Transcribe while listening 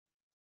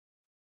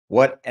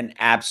What an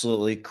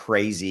absolutely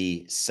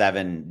crazy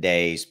 7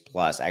 days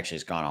plus. Actually,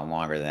 it's gone on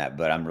longer than that,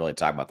 but I'm really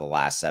talking about the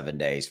last 7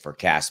 days for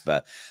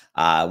Kaspa.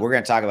 We're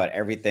going to talk about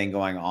everything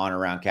going on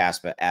around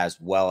Kaspa,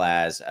 as well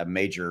as a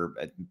major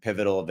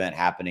pivotal event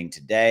happening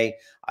today,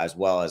 as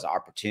well as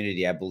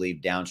opportunity, I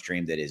believe,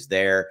 downstream that is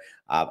there.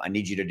 I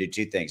need you to do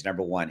two things.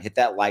 Number one, hit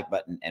that like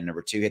button. And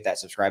number two, hit that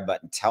subscribe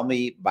button. Tell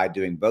me by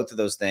doing both of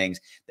those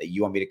things that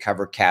you want me to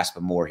cover Kaspa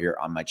more here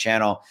on my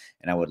channel.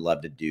 And I would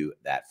love to do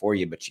that for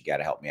you, but you got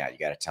to help me out. You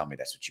got to tell me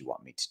that's what you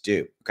want me to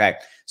do. Okay.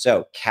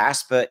 So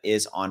Kaspa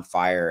is on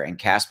fire, and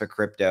Kaspa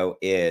crypto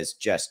is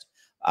just,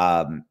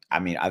 I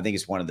mean, I think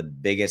it's one of the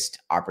biggest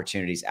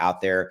opportunities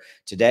out there.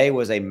 Today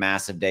was a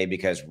massive day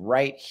because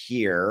right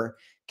here,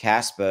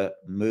 Kaspa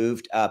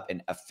moved up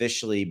and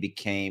officially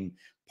became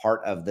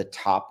part of the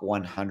top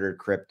 100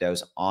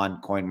 cryptos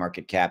on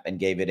CoinMarketCap and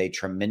gave it a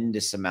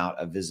tremendous amount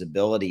of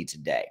visibility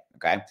today.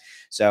 Okay.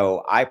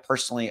 So I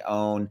personally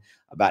own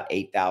about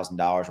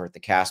 $8,000 worth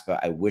of Kaspa.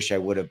 I wish I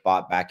would have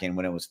bought back in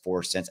when it was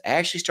 4 cents. I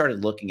actually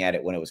started looking at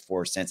it when it was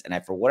 4 cents. And I,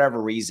 for whatever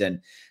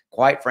reason,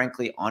 quite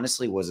frankly,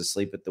 honestly, was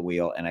asleep at the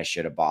wheel and I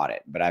should have bought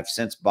it. But I've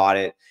since bought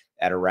it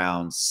at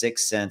around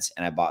 6 cents,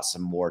 and I bought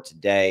some more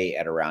today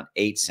at around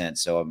 8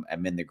 cents. So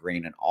I'm in the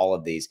green on all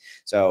of these.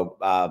 So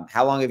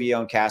how long have you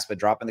owned Kaspa?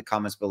 Drop in the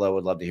comments below.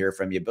 Would love to hear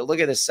from you. But look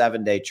at this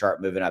 7-day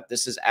chart moving up.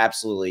 This is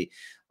absolutely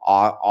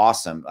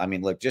awesome. I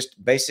mean, look,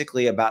 just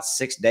basically about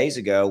 6 days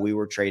ago, we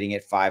were trading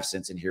at 5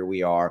 cents, and here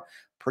we are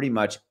pretty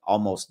much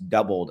almost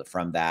doubled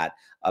from that,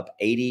 up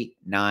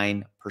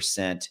 89%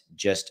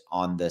 just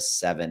on the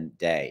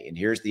 7-day. And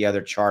here's the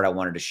other chart I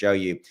wanted to show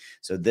you.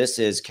 So this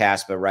is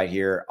Kaspa right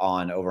here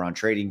over on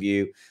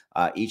TradingView.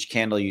 Each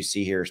candle you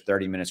see here is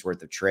 30 minutes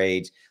worth of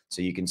trades.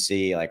 So you can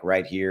see like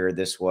right here,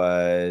 this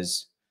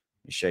was,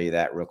 let me show you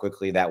that real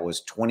quickly. That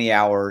was 20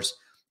 hours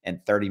and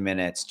 30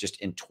 minutes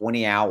just in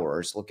 20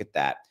 hours. Look at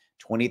that.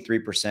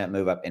 23%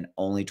 move up in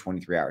only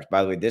 23 hours.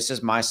 By the way, this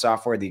is my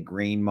software, the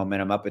green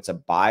momentum up. It's a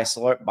buy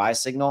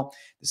signal.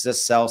 This is a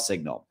sell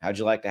signal. How'd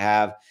you like to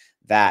have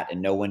that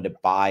and know when to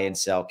buy and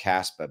sell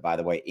Kaspa? By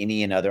the way,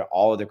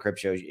 all of the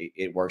cryptos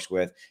it works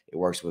with. It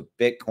works with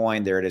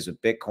Bitcoin. There it is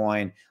with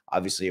Bitcoin.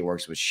 Obviously, it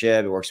works with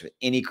SHIB. It works with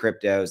any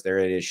cryptos. There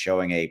it is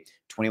showing a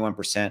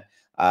 21%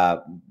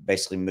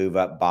 basically move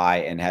up,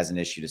 buy, and has an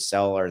issue to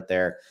sell right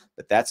there.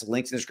 But that's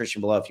linked in the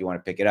description below if you want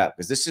to pick it up,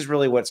 because this is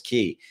really what's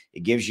key.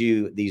 It gives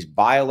you these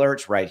buy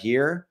alerts right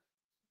here,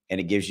 and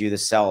it gives you the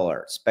sell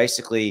alerts.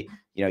 Basically,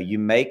 you know, you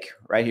make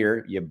right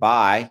here, you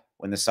buy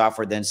when the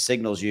software then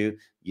signals you,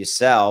 you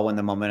sell when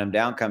the momentum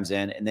down comes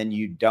in, and then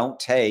you don't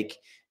take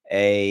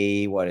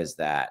a, what is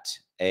that?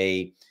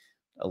 A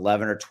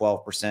 11 or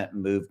 12%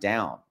 move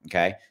down.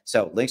 Okay.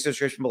 So links to the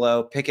description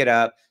below, pick it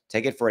up,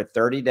 take it for a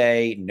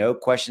 30-day, no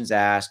questions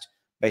asked.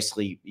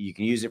 Basically, you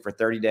can use it for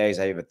 30 days.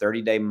 I have a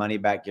 30-day money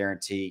back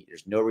guarantee.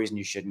 There's no reason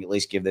you shouldn't at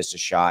least give this a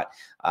shot.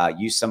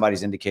 Use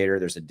somebody's indicator.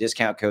 There's a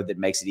discount code that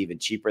makes it even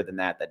cheaper than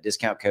that. That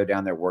discount code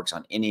down there works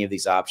on any of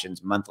these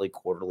options, monthly,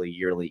 quarterly,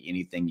 yearly,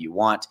 anything you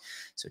want.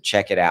 So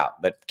check it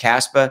out. But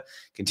Kaspa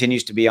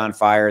continues to be on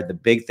fire. The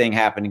big thing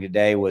happening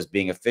today was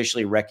being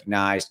officially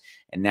recognized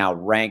and now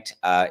ranked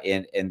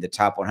in the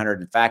top 100.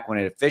 In fact, when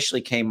it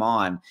officially came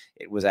on,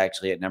 it was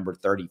actually at number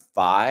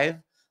 35.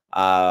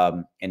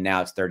 And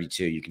now it's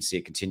 32. You can see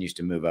it continues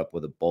to move up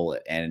with a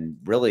bullet. And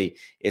really,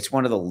 it's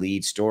one of the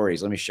lead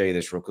stories. Let me show you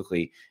this real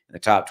quickly. In the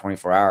top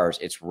 24 hours,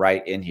 it's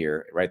right in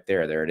here, right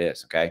there. There it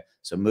is. Okay.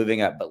 So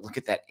moving up, but look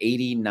at that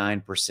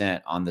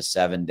 89% on the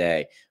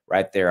 7-day,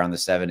 right there on the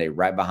 7-day,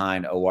 right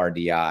behind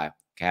ORDI.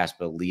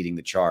 Kaspa leading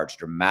the charge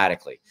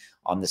dramatically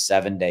on the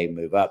 7-day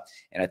move up.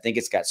 And I think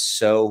it's got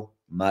so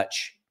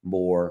much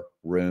more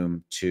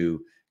room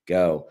to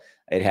go.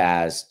 It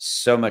has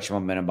so much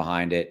momentum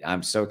behind it.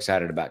 I'm so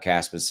excited about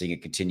Kaspa, seeing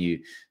it continue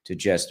to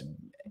just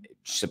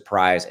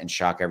surprise and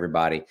shock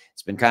everybody.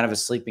 It's been kind of a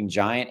sleeping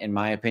giant, in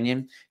my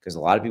opinion, because a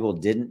lot of people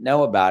didn't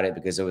know about it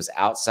because it was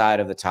outside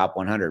of the top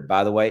 100.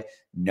 By the way,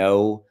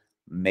 no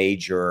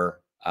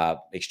major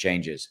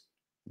exchanges,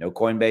 no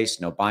Coinbase,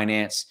 no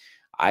Binance.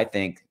 I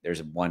think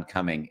there's one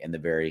coming in the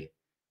very,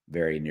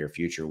 very near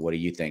future. What do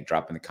you think?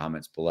 Drop in the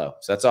comments below.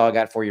 So that's all I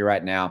got for you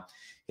right now.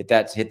 Hit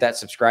that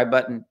subscribe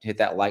button, hit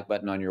that like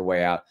button on your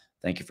way out.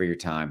 Thank you for your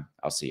time.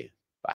 I'll see you.